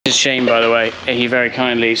Shane, by the way, he very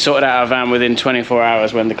kindly sorted out our van within 24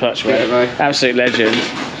 hours when the clutch went. Yeah, absolute legend.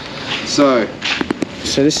 So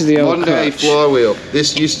this is the old modern day flywheel.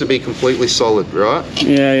 This used to be completely solid, right?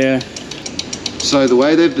 Yeah, yeah. So the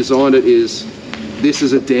way they've designed it is, this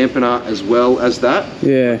is a dampener as well as that.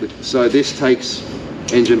 Yeah. So this takes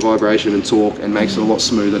engine vibration and torque and makes it a lot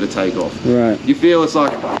smoother to take off. Right. You feel it's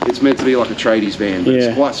like it's meant to be like a tradies van, but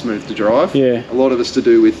it's quite smooth to drive. Yeah. A lot of it's to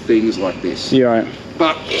do with things like this. You're right.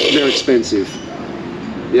 But they're expensive.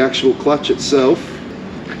 The actual clutch itself,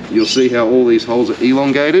 you'll see how all these holes are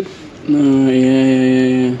elongated.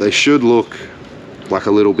 Yeah. They should look like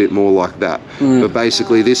a little bit more like that. But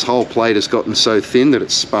basically this whole plate has gotten so thin that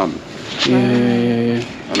it's spun. Yeah.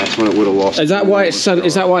 And that's when it would have lost. Is that why it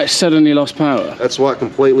suddenly lost power? That's why it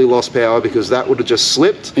completely lost power, because that would have just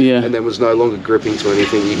slipped and then was no longer gripping to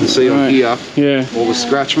anything. You can see on here all the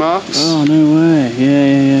scratch marks. Oh, no way.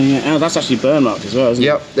 Yeah. Oh, that's actually burn marks as well, isn't it?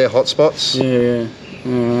 Yep, they're hot spots. Yeah.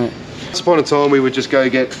 Alright. Once upon a time we would just go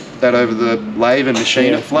get that over the lathe and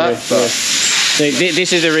machine it flat. So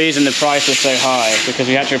this is the reason the price was so high, because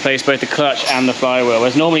we had to replace both the clutch and the flywheel,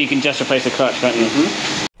 whereas normally you can just replace the clutch, can't you?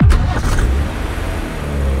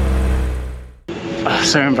 Oh,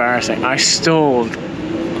 so embarrassing. I stalled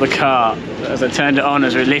the car as I turned it on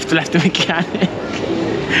as we left the mechanic.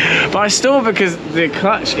 But I stalled because the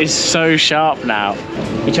clutch is so sharp now.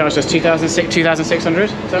 He charged us 2,600,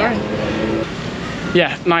 is that right?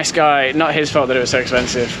 Yeah, nice guy. Not his fault that it was so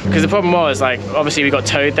expensive. Because the problem was, like, obviously we got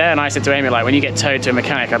towed there, and I said to Amy, like, when you get towed to a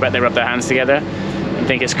mechanic, I bet they rub their hands together and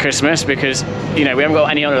think it's Christmas, because, you know, we haven't got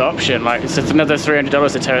any other option. Like, it's another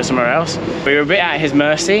 $300 to tow us somewhere else. We were a bit at his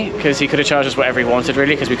mercy, because he could have charged us whatever he wanted,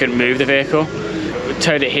 really, because we couldn't move the vehicle. We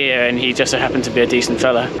towed it here, and he just so happened to be a decent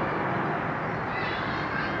fella.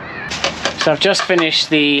 So I've just finished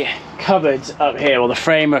the cupboards up here, or the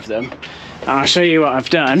frame of them, and I'll show you what I've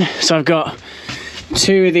done. So I've got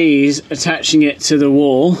 2 of these attaching it to the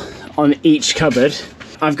wall on each cupboard.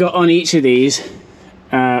 I've got on each of these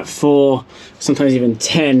 4, sometimes even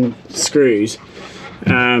 10 screws.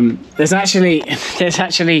 There's actually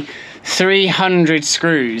 300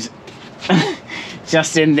 screws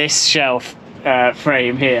just in this shelf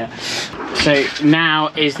frame here. So now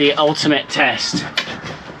is the ultimate test.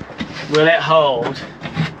 Will it hold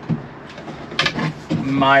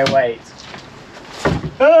my weight?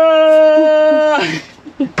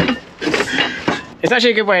 It's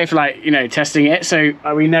actually a good way of, like, you know, testing it. So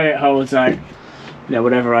we know it holds, like, you know,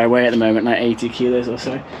 whatever I weigh at the moment, like 80 kilos or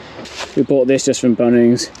so. We bought this just from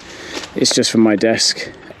Bunnings. It's just from my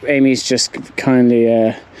desk. Amy's just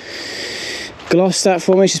kindly glossed that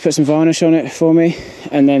for me. She's put some varnish on it for me.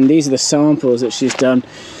 And then these are the samples that she's done,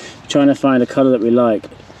 trying to find a colour that we like.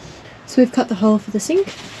 So we've cut the hole for the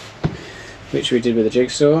sink, which we did with a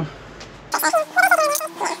jigsaw.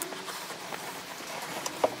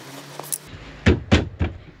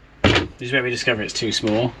 This is where we discover it's too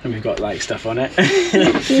small and we've got, like, stuff on it.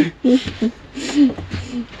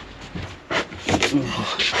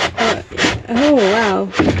 Oh wow.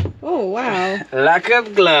 Oh wow. Lock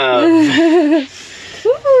up glove.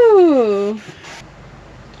 Ooh.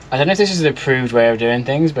 I don't know if this is the approved way of doing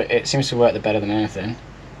things, but it seems to work the better than anything,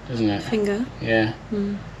 doesn't it? Finger. Yeah.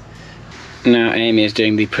 Now Amy is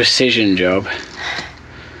doing the precision job.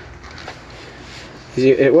 Is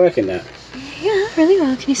it working that? Yeah, really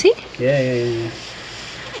well. Can you see? Yeah.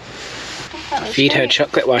 Feed her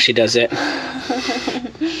chocolate while she does it. I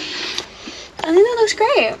think that looks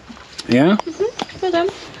great. Yeah? Well done.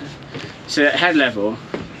 So at head level,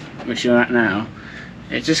 which you're at now,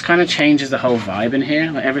 it just kind of changes the whole vibe in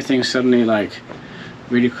here. Like, everything's suddenly, like,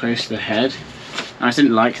 really close to the head. And I just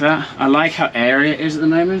didn't like that. I like how airy it is at the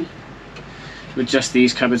moment with just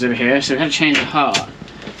these cupboards over here. So we had to change the heart.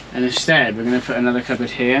 And instead, we're going to put another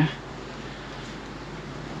cupboard here,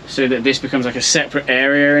 so that this becomes like a separate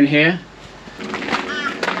area in here.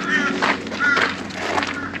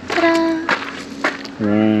 Ta-da!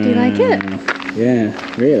 Right. Do you like it?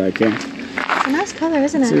 Yeah, really like it. It's a nice colour,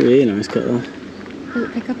 isn't it? It's a really nice colour. Does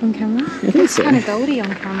it pick up on camera? I think so. It's kind of goldy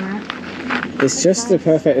on camera. It's just the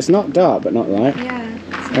perfect, it's not dark but not light. Yeah.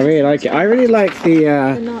 I really like it. I really like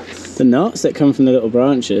the knots. The knots that come from the little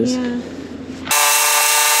branches. Yeah.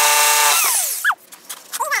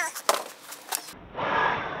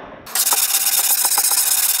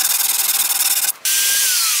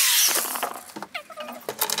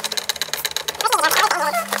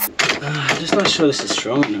 I'm just not sure this is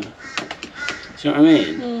strong enough. Do you know what I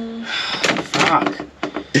mean? Fuck.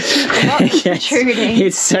 Yes,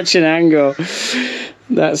 it's such an angle.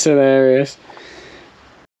 That's hilarious.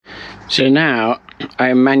 So now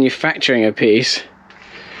I'm manufacturing a piece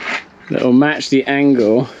that will match the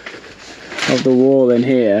angle of the wall in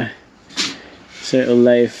here, so it'll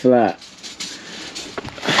lay flat.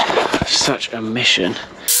 Such a mission.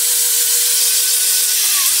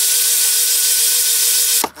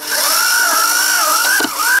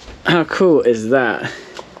 How cool is that?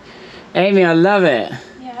 Amy, I love it.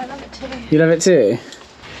 Yeah, I love it too. You love it too?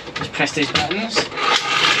 Just press these buttons.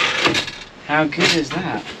 How good is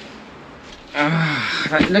that?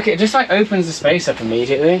 Like, look, it just like opens the space up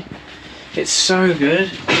immediately. It's so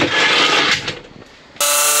good.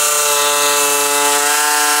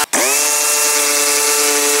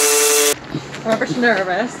 Robert's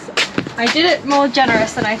nervous. I did it more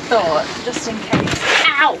generous than I thought, just in case.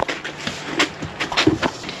 Ow!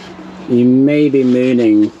 You may be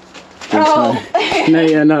mooning. Oh! No,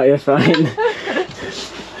 you're not, you're fine.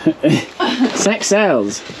 Sex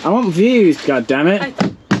sells. I want views, god damn it.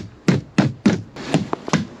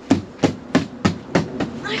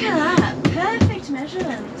 Look at that, perfect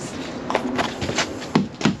measurements.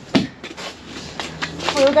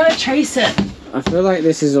 We're gonna trace it. I feel like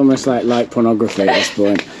this is almost like light pornography at this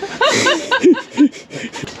point.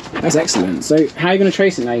 That's excellent. So how are you going to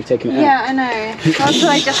trace it now you've taken it out? Yeah, I know. That's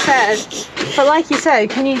what I just said. But like you said,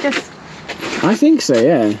 can you just... I think so,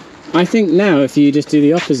 yeah. I think now if you just do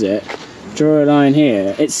the opposite, draw a line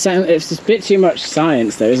here. It's a bit too much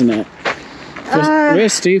science though, isn't it? We're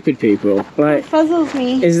stupid people. Like, it puzzles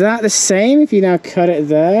me. Is that the same if you now cut it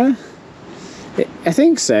there? I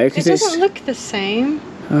think so. It doesn't look the same.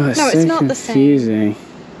 Oh, it's no, so it's not confusing. the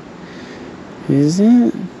same. Is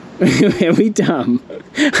it? Are we dumb?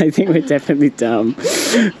 I think we're definitely dumb.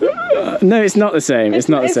 No, it's not the same. It's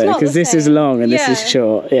not the same because this is long and this is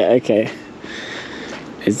short. Yeah, okay.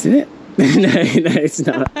 Is it? No, it's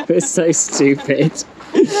not. We're so stupid.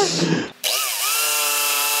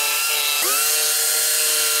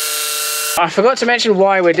 I forgot to mention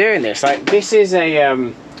why we're doing this. Like, this is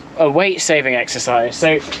a weight saving exercise.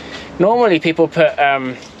 So normally people put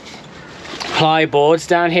ply boards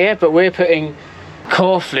down here, but we're putting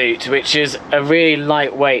core flute, which is a really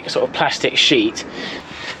lightweight sort of plastic sheet.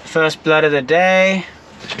 First blood of the day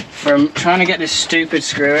from trying to get this stupid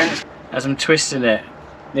screw in. As I'm twisting it,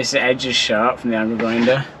 this edge is sharp from the angle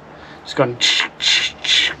grinder. It's gone.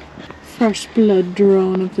 First blood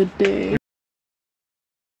drawn of the day.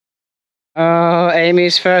 Oh,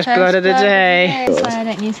 Amy's first blood of the day. That's why I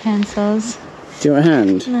don't use handsaws. Do you want a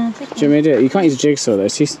hand? No, it's okay. Do you want me to do it? You can't use a jigsaw though,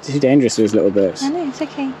 it's too dangerous with those little bits. I know, it's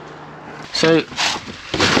okay. So,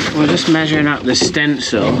 we're just measuring up the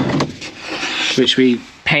stencil, which we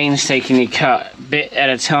painstakingly cut bit at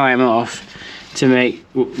a time off to make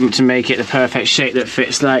it the perfect shape that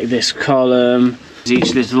fits like this column.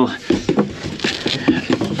 Each little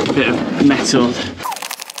bit of metal.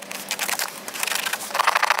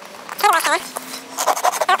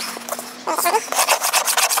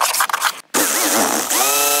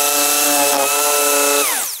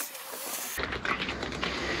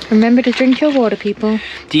 Remember to drink your water, people.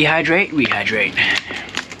 Dehydrate, rehydrate.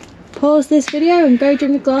 Pause this video and go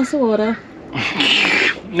drink a glass of water.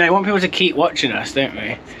 No, we want people to keep watching us, don't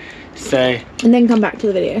we? So... And then come back to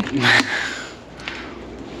the video.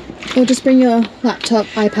 Or just bring your laptop,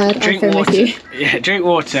 iPad, iPhone with you. Yeah, drink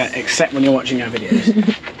water, except when you're watching our videos.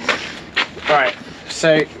 Right,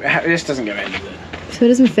 so this doesn't go in, does it? So it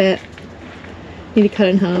doesn't fit. You need to cut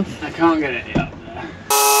it in half. I can't get it up there.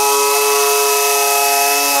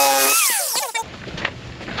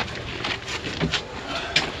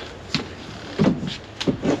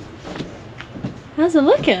 How's it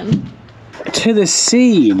looking? To the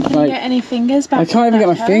seam. Can you get any fingers back? I can't even get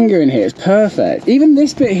my finger in here. It's perfect. Even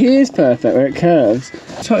this bit here is perfect where it curves.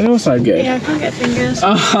 It's also good. Yeah, I can't get fingers.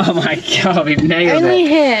 Oh my god, we've nailed Only it.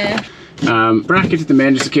 here. Bracketed them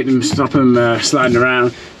in just to keep them, stop them sliding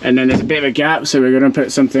around, and then there's a bit of a gap, so we're going to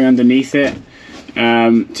put something underneath it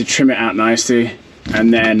to trim it out nicely,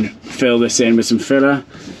 and then fill this in with some filler.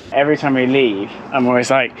 Every time we leave, I'm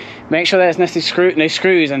always like, make sure there's no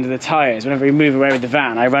screws under the tyres. Whenever we move away with the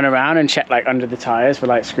van, I run around and check like under the tyres for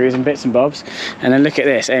like screws and bits and bobs. And then look at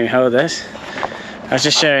this. Amy, hold this. I was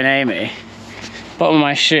just showing Amy. Bottom of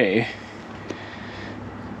my shoe.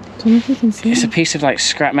 Don't know if you can see. It's a piece of like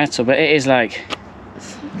scrap metal, but it is like...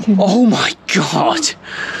 Oh my god!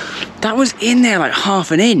 That was in there like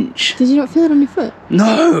 ½ an inch. Did you not feel it on your foot?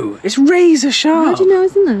 No! It's razor sharp. How do you know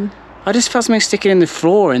it's in there? I just felt something sticking in the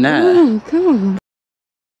floor in there. Oh god.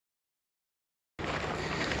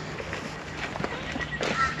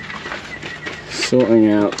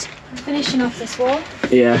 Sorting out. Finishing off this wall.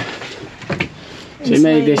 Yeah. So we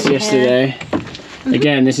made this yesterday.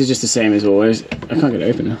 Again, this is just the same as always. I can't get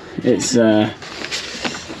it open now. It's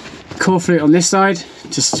core flute on this side,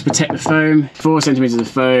 just to protect the foam, 4 centimeters of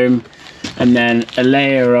foam, and then a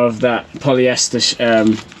layer of that polyester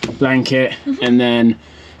blanket, and then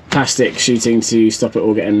plastic sheeting to stop it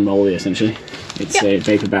all getting moldy, essentially. It's a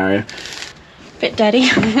vapor barrier. Bit dirty,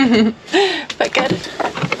 but good.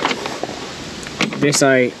 This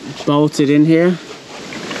I bolted in here,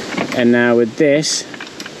 and now with this,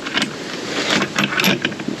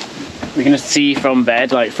 we can see from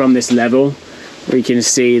bed, like from this level, we can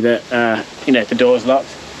see that you know, the door's locked,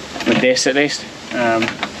 with this at least.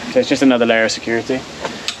 So it's just another layer of security.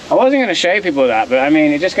 I wasn't going to show people that, but I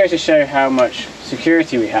mean, it just goes to show how much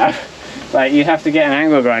security we have. Like, you'd have to get an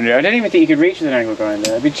angle grinder. I don't even think you could reach with an angle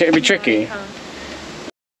grinder. It'd be tricky.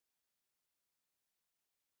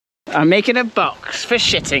 I'm making a box for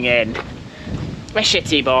shitting in. A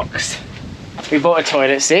shitty box. We bought a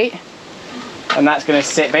toilet seat, and that's going to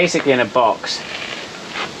sit basically in a box.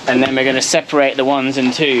 And then we're going to separate the 1s and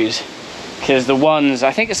 2s. Because the 1s,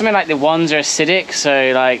 I think it's something like the 1s are acidic,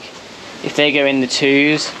 so like, if they go in the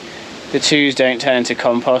 2s don't turn into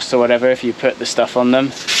compost or whatever if you put the stuff on them.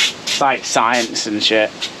 It's like science and shit.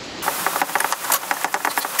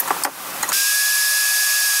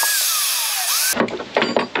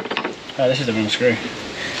 Oh, this is the wrong screw.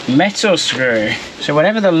 Metal screw. So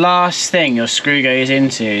whatever the last thing your screw goes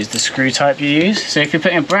into is the screw type you use. So if you're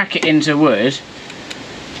putting a bracket into wood,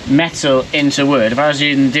 metal into wood, if I was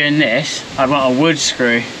doing this, I'd want a wood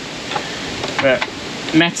screw. But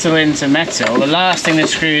metal into metal, the last thing the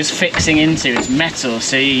screw is fixing into is metal,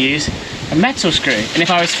 so you use a metal screw. And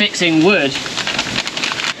if I was fixing wood,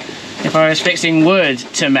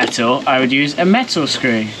 to metal, I would use a metal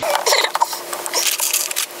screw.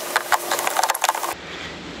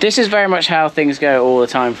 This is very much how things go all the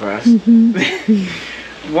time for us.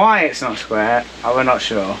 Why it's not square, we're not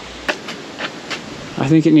sure. I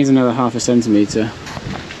think it needs another 1/2 centimetre.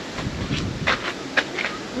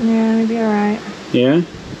 Yeah, maybe alright. Yeah?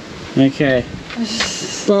 Okay.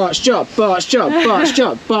 Bart's job, Bart's job, Bart's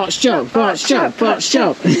job, Bart's job, Bart's job, Bart's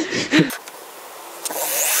job.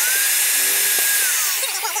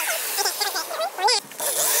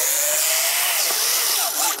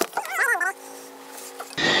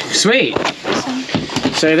 Sweet.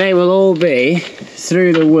 So they will all be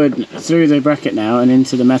through the wood, through the bracket now, and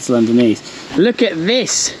into the metal underneath. Look at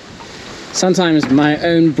this. Sometimes my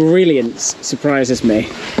own brilliance surprises me.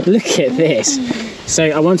 Look at this. So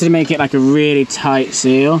I wanted to make it like a really tight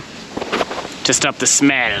seal to stop the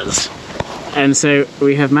smells. And so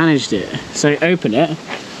we have managed it. So open it.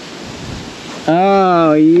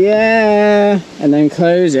 Oh yeah. And then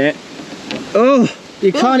close it. Oh,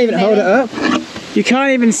 you can't even hold it up. You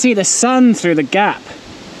can't even see the sun through the gap.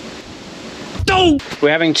 Oh!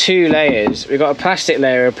 We're having 2 layers. We've got a plastic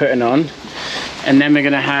layer we're putting on, and then we're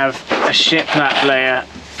gonna have a shiplap layer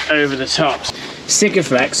over the top.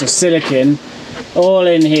 Sikaflex or silicone all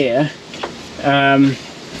in here,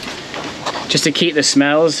 just to keep the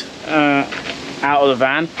smells out of the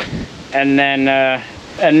van. And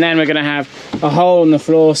then we're gonna have a hole in the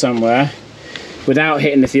floor somewhere without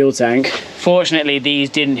hitting the fuel tank. Fortunately, these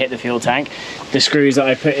didn't hit the fuel tank, the screws that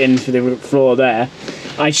I put in for the floor there.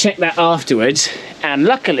 I checked that afterwards, and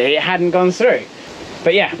luckily it hadn't gone through.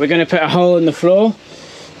 But yeah, we're going to put a hole in the floor,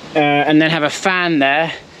 and then have a fan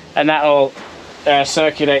there, and that'll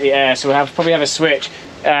circulate the air. So we'll probably have a switch,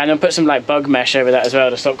 and then put some like bug mesh over that as well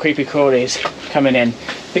to stop creepy crawlies coming in.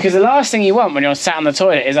 Because the last thing you want when you're sat on the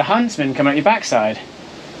toilet is a huntsman coming out your backside.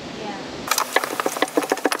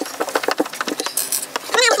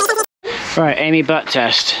 Right, Amy butt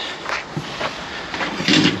test.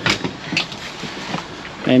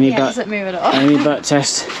 Amy butt. Doesn't move at all. Amy butt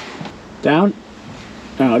test. Down?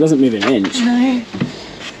 No, it doesn't move an inch. No.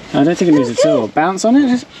 I don't think it moves at all. Bounce on it?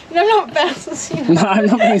 Just... No, not bounce. No, I'm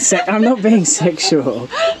not being sexual.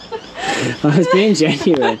 I was being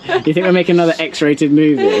genuine. You think we're making another X-rated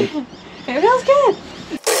movie? It feels good.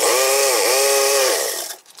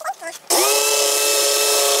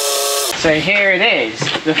 So here it is,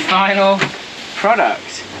 the final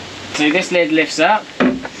product. So this lid lifts up,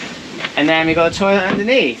 and then we've got a toilet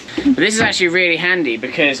underneath. But this is actually really handy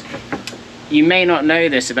because you may not know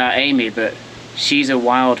this about Amy, but she's a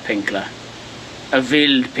wild pinkler. A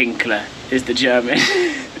Wildpinkler is the German.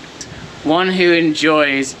 One who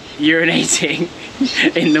enjoys urinating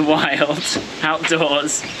in the wild,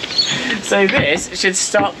 outdoors. So this should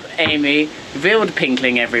stop Amy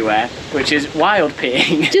Wildpinkling everywhere, which is wild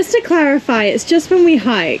peeing. Just to clarify, it's just when we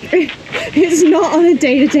hike. It's not on a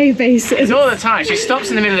day-to-day basis. It's all the time. She stops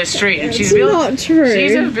in the middle of the street and not true.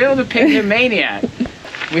 She's a Wildpinkler maniac.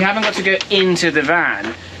 We haven't got to go into the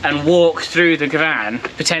van and walk through the van,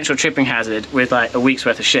 potential tripping hazard, with like a week's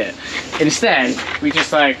worth of shit. Instead, we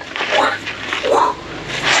just like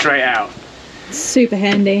straight out. Super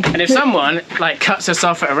handy. And if someone like cuts us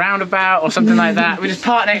off at a roundabout or something like that, we just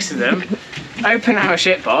park next to them, open our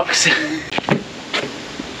shit box.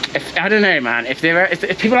 I don't know, man, if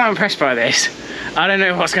people aren't impressed by this, I don't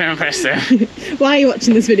know what's going to impress them. Why are you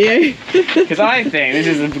watching this video? Because I think this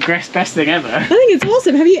is the best thing ever. I think it's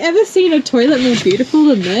awesome. Have you ever seen a toilet more beautiful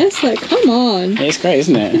than this? Like, come on. It's great,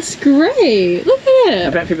 isn't it? It's great. Look at it. I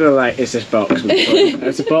bet people are like, it's this box with a toilet.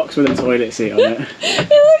 It's a box with a toilet seat on it. It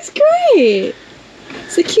looks great.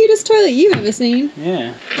 It's the cutest toilet you've ever seen.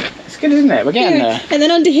 Yeah. It's good, isn't it? We're getting there. And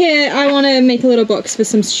then under here, I want to make a little box for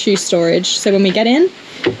some shoe storage. So when we get in,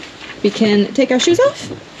 we can take our shoes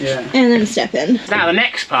off. Yeah. And then step in. Now the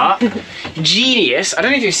next part, genius. I don't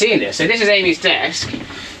know if you've seen this. So this is Amy's desk.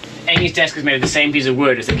 Amy's desk is made of the same piece of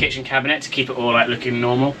wood as the kitchen cabinet to keep it all like looking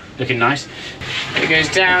normal, looking nice. It goes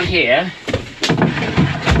down here.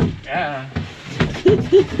 Yeah.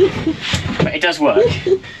 But it does work.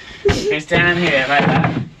 It goes down here like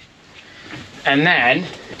that. And then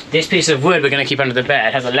this piece of wood we're going to keep under the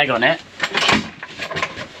bed has a leg on it.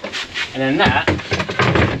 And then that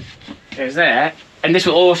goes there. And this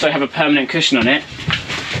will also have a permanent cushion on it.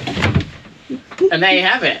 And there you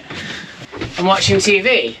have it. I'm watching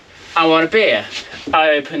TV. I want a beer.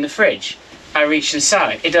 I open the fridge. I reach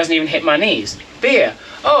inside. It doesn't even hit my knees. Beer.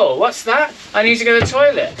 Oh, what's that? I need to go to the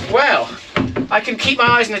toilet. Well, I can keep my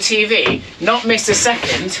eyes on the TV, not miss a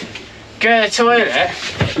second, go to the toilet.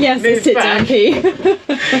 Yes, sit down pee.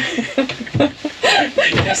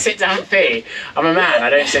 Just sit down and pee. I'm a man, I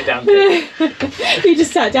don't sit down and pee. You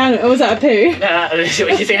just sat down, or was that a poo? Do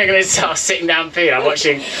you think I'm going to start sitting down and pee? I'm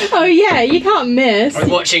watching... Oh yeah, you can't miss. I'm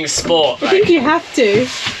watching sport. I think you have to.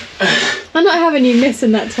 I'm not having you miss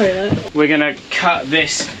in that toilet. We're going to cut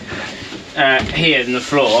this here in the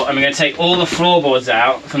floor, and we're going to take all the floorboards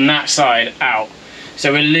out from that side out.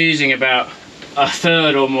 So we're losing about a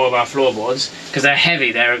third or more of our floorboards because they're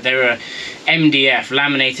heavy. They're MDF,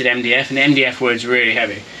 laminated MDF, and the MDF wood's really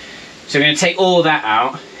heavy. So we're going to take all that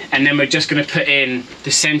out, and then we're just going to put in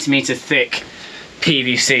the centimetre thick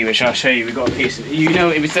PVC, which I'll show you. We've got a piece of, you know,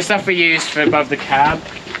 it was the stuff we used for above the cab.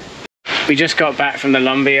 We just got back from the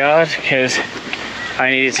lumberyard because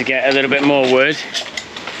I needed to get a little bit more wood.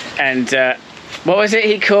 And what was it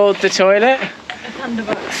he called the toilet?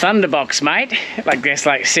 Thunderbox. Thunderbox, mate. Like this,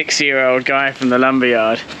 like 6-year-old guy from the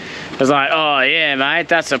lumberyard was like, "Oh yeah, mate,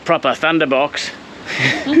 that's a proper thunderbox."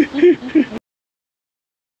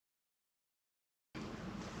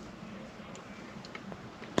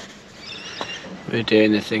 We're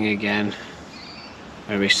doing the thing again,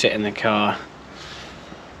 where we sit in the car,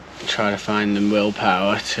 try to find the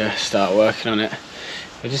willpower to start working on it.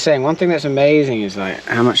 We're just saying, one thing that's amazing is like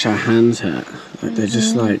how much our hands hurt. Like they're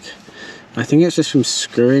just like, I think it's just from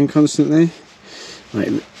screwing constantly, like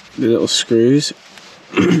the little screws,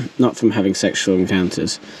 not from having sexual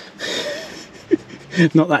encounters.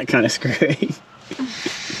 Not that kind of screwing.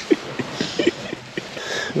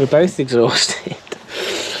 We're both exhausted.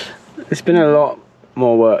 It's been a lot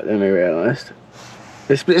more work than we realised.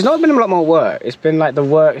 It's not been a lot more work. It's been like the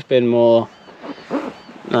work's been more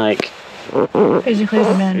like physically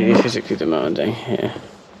demanding. Physically demanding, yeah.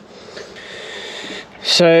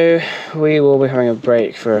 So we will be having a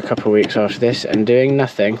break for a couple of weeks after this and doing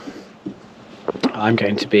nothing. I'm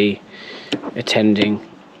going to be attending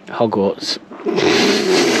Hogwarts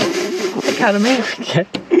Academy.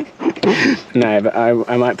 No, but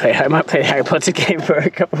I might play the Harry Potter game for a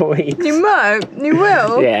couple of weeks. You might? You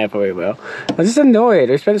will? Yeah, I probably will. I'm just annoyed.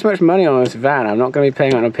 We spent so much money on this van. I'm not going to be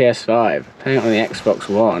playing it on a PS5. I'm playing it on the Xbox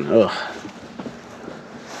One. Ugh.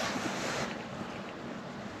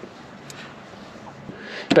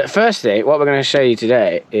 But firstly, what we're going to show you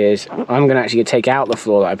today is I'm going to actually take out the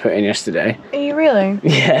floor that I put in yesterday. Are you really?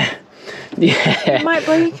 Yeah. Yeah. You might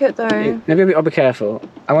break it though. Maybe I'll be careful.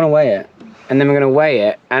 I want to weigh it. And then we're going to weigh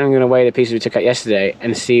it, and I'm going to weigh the pieces we took out yesterday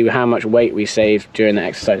and see how much weight we saved during the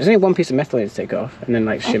exercise. There's only one piece of metal I need to take off, and then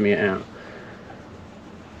like shimmy it out.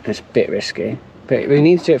 It's a bit risky, but we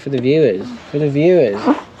need to do it for the viewers. For the viewers.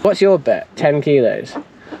 What's your bet? 10 kilos?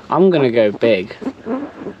 I'm going to go big.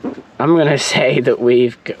 I'm going to say that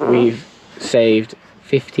we've saved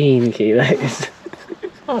 15 kilos.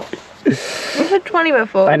 Oh. You said 20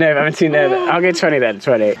 before. I know, but I'm too nervous. I'll go 20 then,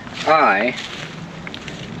 20. I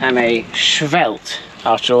am a svelte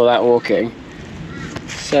after all that walking.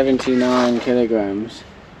 79 kilograms.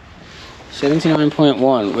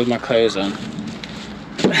 79.1 with my clothes on.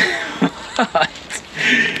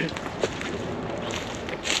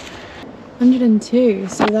 102,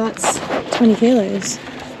 so that's 20 kilos.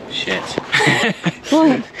 Shit.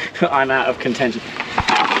 What? I'm out of contention.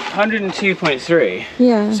 102.3.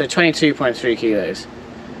 Yeah. So 22.3 kilos.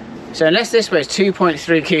 So unless this weighs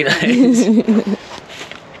 2.3 kilos.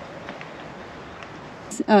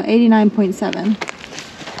 Oh, 89.7.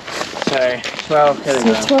 So 12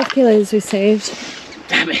 kilograms. So 12 kilos we saved.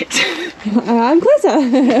 Damn it. I'm closer.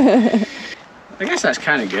 I guess that's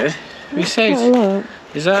kind of good. We Quite saved. a lot.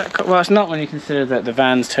 Is that? Well, it's not when you consider that the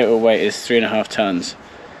van's total weight is 3.5 tons.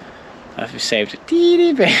 I've saved a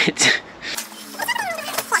teeny bit.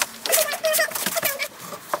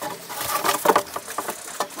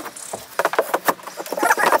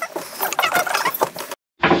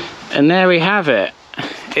 And there we have it.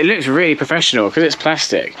 It looks really professional because it's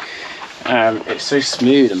plastic. It's so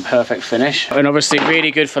smooth and perfect finish. And obviously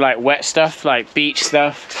really good for like wet stuff, like beach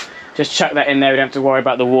stuff. Just chuck that in there, we don't have to worry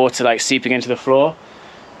about the water like seeping into the floor.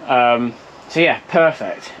 So yeah,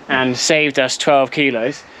 perfect. And saved us 12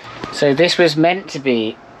 kilos. So this was meant to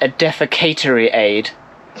be a defecatory aid.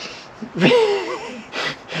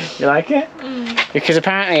 You like it? Mm. Because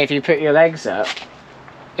apparently if you put your legs up,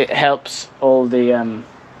 it helps all the...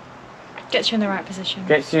 Gets you in the right position.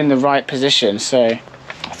 Gets you in the right position, so I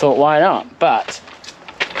thought why not? But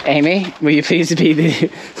Amy, will you please be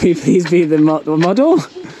the model?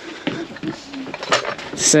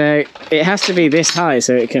 So it has to be this high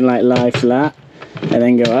so it can like lie flat and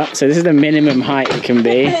then go up. So this is the minimum height it can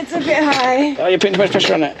be. It's a bit high. Oh, you're putting too much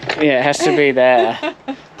pressure on it. Yeah, it has to be there.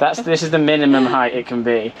 This is the minimum height it can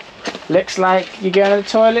be. Looks like you're going to the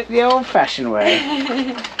toilet the old-fashioned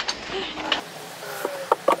way.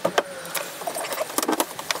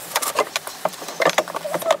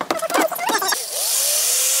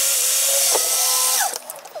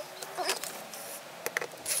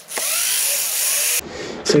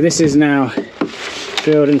 So this is now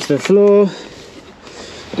drilled into the floor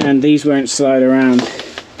and these won't slide around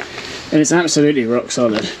and it's absolutely rock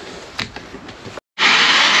solid.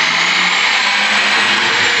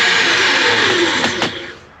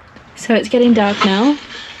 So it's getting dark now.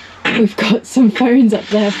 We've got some phones up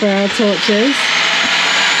there for our torches.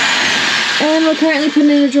 And we're currently putting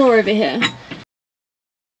in a drawer over here.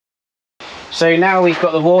 So now we've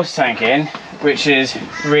got the water tank in, which is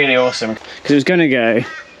really awesome. Because it was going to go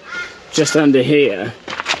just under here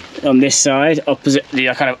on this side, opposite the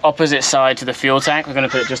kind of opposite side to the fuel tank. We're going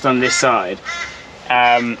to put it just on this side.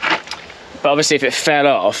 But obviously if it fell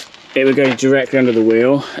off, it would go directly under the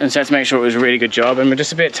wheel. And so I had to make sure it was a really good job. And we're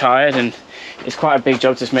just a bit tired and it's quite a big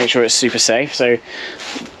job to make sure it's super safe. So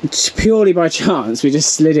purely by chance, we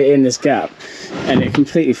just slid it in this gap and it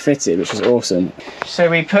completely fitted, which was awesome. So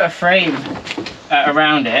we put a frame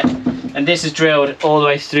around it, and this is drilled all the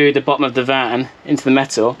way through the bottom of the van into the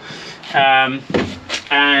metal. And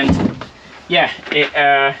yeah, it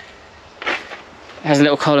has a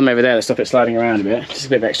little column over there to stop it sliding around a bit, just a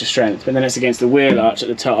bit of extra strength. But then it's against the wheel arch at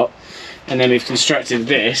the top, and then we've constructed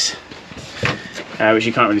this, which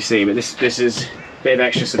you can't really see, but this is a bit of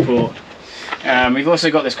extra support. We've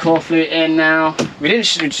also got this core flute in now. We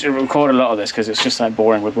didn't record a lot of this because it's just like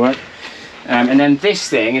boring woodwork. And then this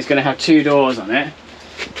thing is going to have 2 doors on it.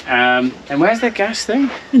 And where's the gas thing?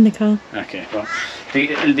 In the car. Okay, well,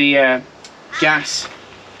 the gas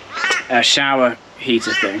shower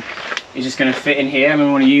heater thing is just going to fit in here, and when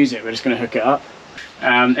we want to use it, we're just going to hook it up.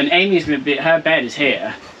 And Amy's going to be, her bed is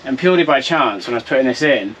here, and purely by chance, when I was putting this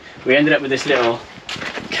in, we ended up with this little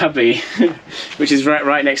cubby, which is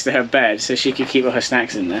right next to her bed, so she could keep all her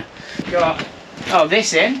snacks in there. Got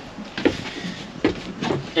this in.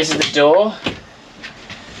 This is the door.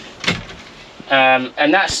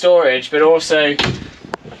 And that's storage, but also,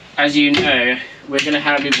 as you know, we're going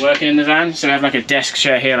to be working in the van, so I have like a desk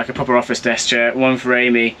chair here, like a proper office desk chair, one for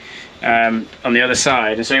Amy on the other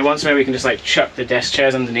side, and so he wants where we can just like chuck the desk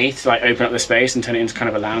chairs underneath to like open up the space and turn it into kind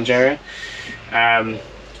of a lounge area.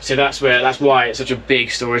 So that's why it's such a big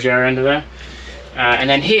storage area under there. And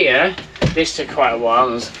then here, this took quite a while,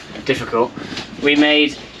 it was difficult. We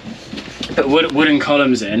put wooden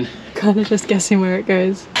columns in. Kind of just guessing where it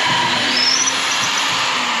goes.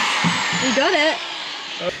 We got it.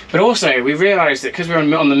 But also, we realised that because we're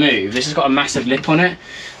on the move, this has got a massive lip on it,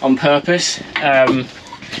 on purpose.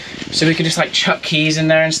 So we could just like chuck keys in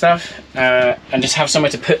there and stuff, and just have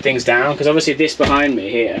somewhere to put things down. Because obviously this behind me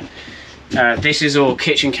here, this is all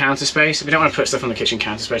kitchen counter space. We don't want to put stuff on the kitchen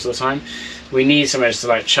counter space all the time. We need somewhere just to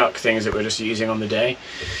like chuck things that we're just using on the day.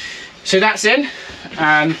 So that's in.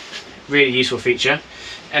 Really useful feature.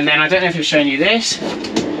 And then I don't know if I've shown you this,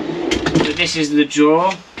 but this is the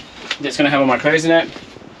drawer that's going to have all my clothes in it.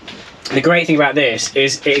 The great thing about this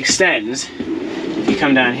is it extends. If you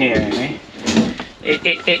come down here, Amy,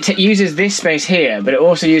 it uses this space here, but it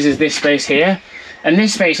also uses this space here. And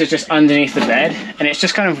this space is just underneath the bed, and it's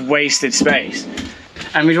just kind of wasted space.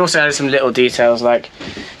 And we've also added some little details, like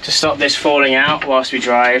to stop this falling out whilst we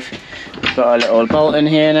drive. We've got our little bolt in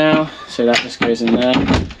here now, so that just goes in there.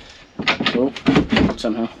 Oh,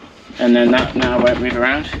 somehow. And then that now won't move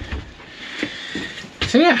around.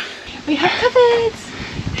 So yeah. We have cupboards!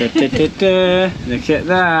 Da, da, da, da. Look at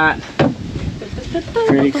that.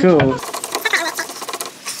 Pretty cool.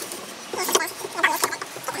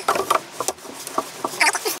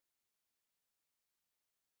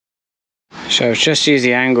 So I've just used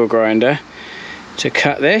the angle grinder to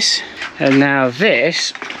cut this, and now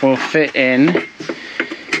this will fit in.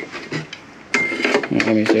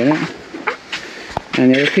 Let me do it.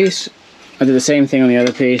 And the other piece, I did the same thing on the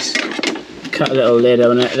other piece. Cut a little lid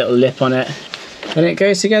on it, a little lip on it, and it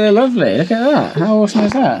goes together lovely. Look at that. How awesome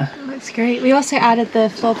is that? That looks great. We also added the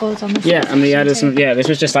floorboards on this. Yeah, and we added some. Yeah, this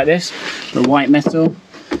was just like this, the white metal,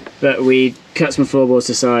 but we cut some floorboards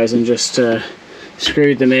to size and just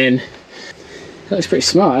screwed them in. That looks pretty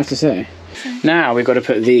smart, I have to say. Now we've got to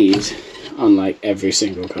put these on like every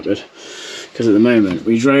single cupboard, because at the moment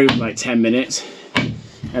we drove like 10 minutes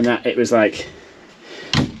and that it was like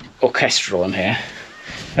orchestral in here.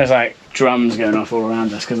 There's like drums going off all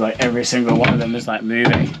around us because like every single one of them is like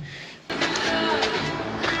moving.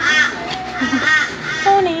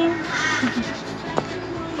 Morning.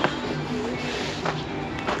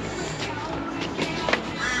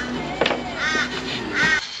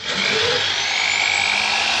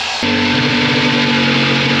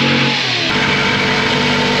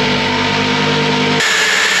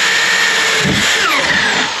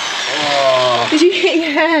 Did you hit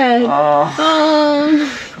your head? Oh.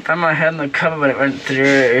 Oh. I put my head in the cupboard when it went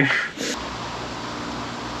through.